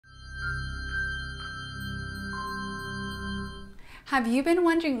Have you been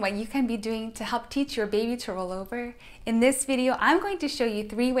wondering what you can be doing to help teach your baby to roll over? In this video, I'm going to show you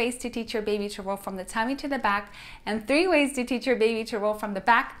 3 ways to teach your baby to roll from the tummy to the back and 3 ways to teach your baby to roll from the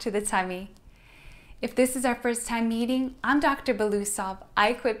back to the tummy. If this is our first time meeting, I'm Dr. Belusov. I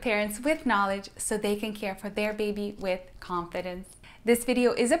equip parents with knowledge so they can care for their baby with confidence. This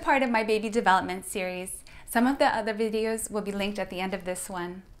video is a part of my baby development series. Some of the other videos will be linked at the end of this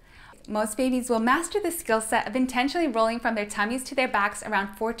one. Most babies will master the skill set of intentionally rolling from their tummies to their backs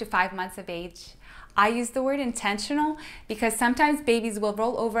around 4 to 5 months of age. I use the word intentional because sometimes babies will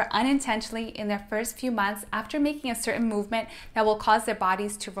roll over unintentionally in their first few months after making a certain movement that will cause their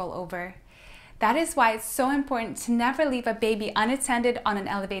bodies to roll over. That is why it's so important to never leave a baby unattended on an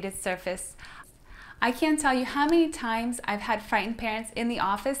elevated surface. I can't tell you how many times I've had frightened parents in the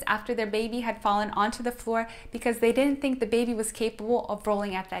office after their baby had fallen onto the floor because they didn't think the baby was capable of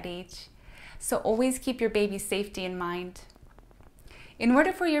rolling at that age. So always keep your baby's safety in mind. In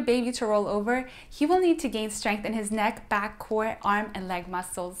order for your baby to roll over, he will need to gain strength in his neck, back, core, arm, and leg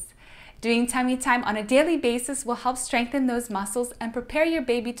muscles. Doing tummy time on a daily basis will help strengthen those muscles and prepare your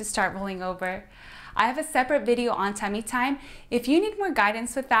baby to start rolling over. I have a separate video on tummy time. If you need more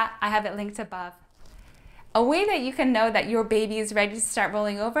guidance with that, I have it linked above. A way that you can know that your baby is ready to start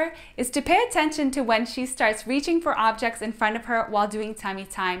rolling over is to pay attention to when she starts reaching for objects in front of her while doing tummy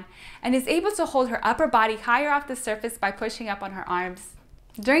time and is able to hold her upper body higher off the surface by pushing up on her arms.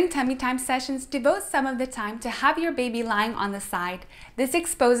 During tummy time sessions, devote some of the time to have your baby lying on the side. This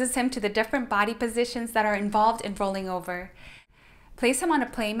exposes him to the different body positions that are involved in rolling over. Place him on a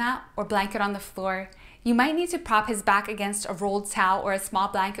play mat or blanket on the floor. You might need to prop his back against a rolled towel or a small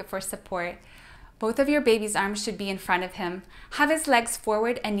blanket for support. Both of your baby's arms should be in front of him. Have his legs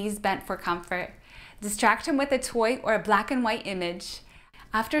forward and knees bent for comfort. Distract him with a toy or a black and white image.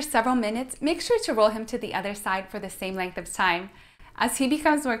 After several minutes, make sure to roll him to the other side for the same length of time. As he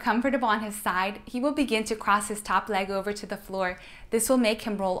becomes more comfortable on his side, he will begin to cross his top leg over to the floor. This will make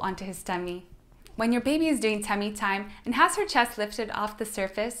him roll onto his tummy. When your baby is doing tummy time and has her chest lifted off the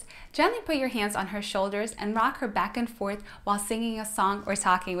surface, gently put your hands on her shoulders and rock her back and forth while singing a song or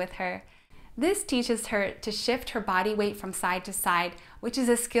talking with her. This teaches her to shift her body weight from side to side, which is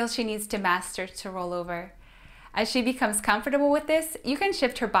a skill she needs to master to roll over. As she becomes comfortable with this, you can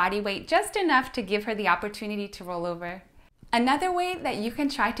shift her body weight just enough to give her the opportunity to roll over. Another way that you can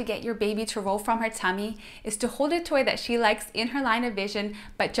try to get your baby to roll from her tummy is to hold a toy that she likes in her line of vision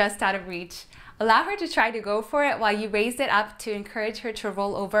but just out of reach. Allow her to try to go for it while you raise it up to encourage her to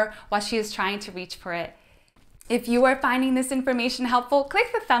roll over while she is trying to reach for it. If you are finding this information helpful,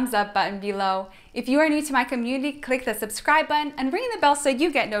 click the thumbs up button below. If you are new to my community, click the subscribe button and ring the bell so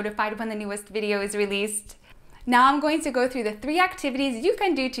you get notified when the newest video is released. Now I'm going to go through the 3 activities you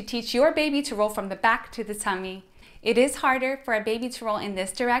can do to teach your baby to roll from the back to the tummy. It is harder for a baby to roll in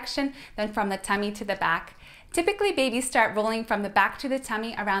this direction than from the tummy to the back. Typically, babies start rolling from the back to the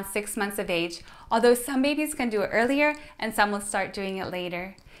tummy around 6 months of age, although some babies can do it earlier and some will start doing it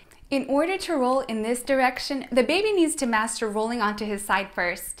later. In order to roll in this direction, the baby needs to master rolling onto his side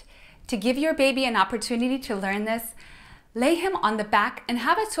first. To give your baby an opportunity to learn this, lay him on the back and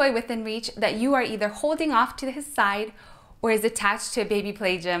have a toy within reach that you are either holding off to his side or is attached to a baby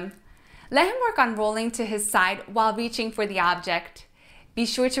play gym. Let him work on rolling to his side while reaching for the object. Be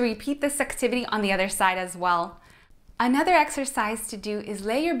sure to repeat this activity on the other side as well. Another exercise to do is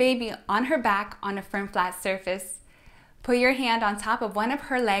lay your baby on her back on a firm flat surface. Put your hand on top of one of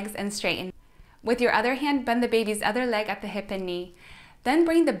her legs and straighten. With your other hand, bend the baby's other leg at the hip and knee. Then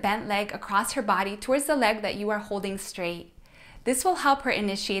bring the bent leg across her body towards the leg that you are holding straight. This will help her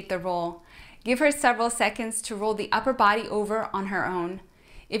initiate the roll. Give her several seconds to roll the upper body over on her own.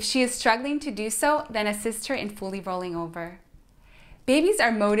 If she is struggling to do so, then assist her in fully rolling over. Babies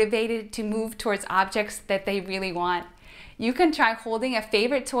are motivated to move towards objects that they really want. You can try holding a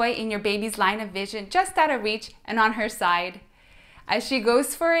favorite toy in your baby's line of vision just out of reach and on her side. As she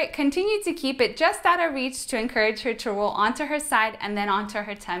goes for it, continue to keep it just out of reach to encourage her to roll onto her side and then onto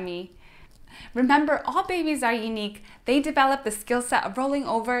her tummy. Remember, all babies are unique. They develop the skill set of rolling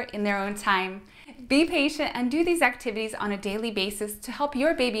over in their own time. Be patient and do these activities on a daily basis to help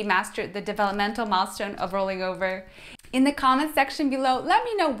your baby master the developmental milestone of rolling over. In the comments section below, let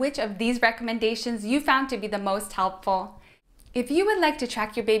me know which of these recommendations you found to be the most helpful. If you would like to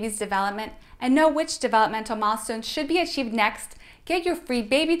track your baby's development and know which developmental milestones should be achieved next, get your free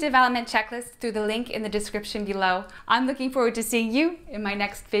baby development checklist through the link in the description below. I'm looking forward to seeing you in my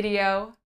next video.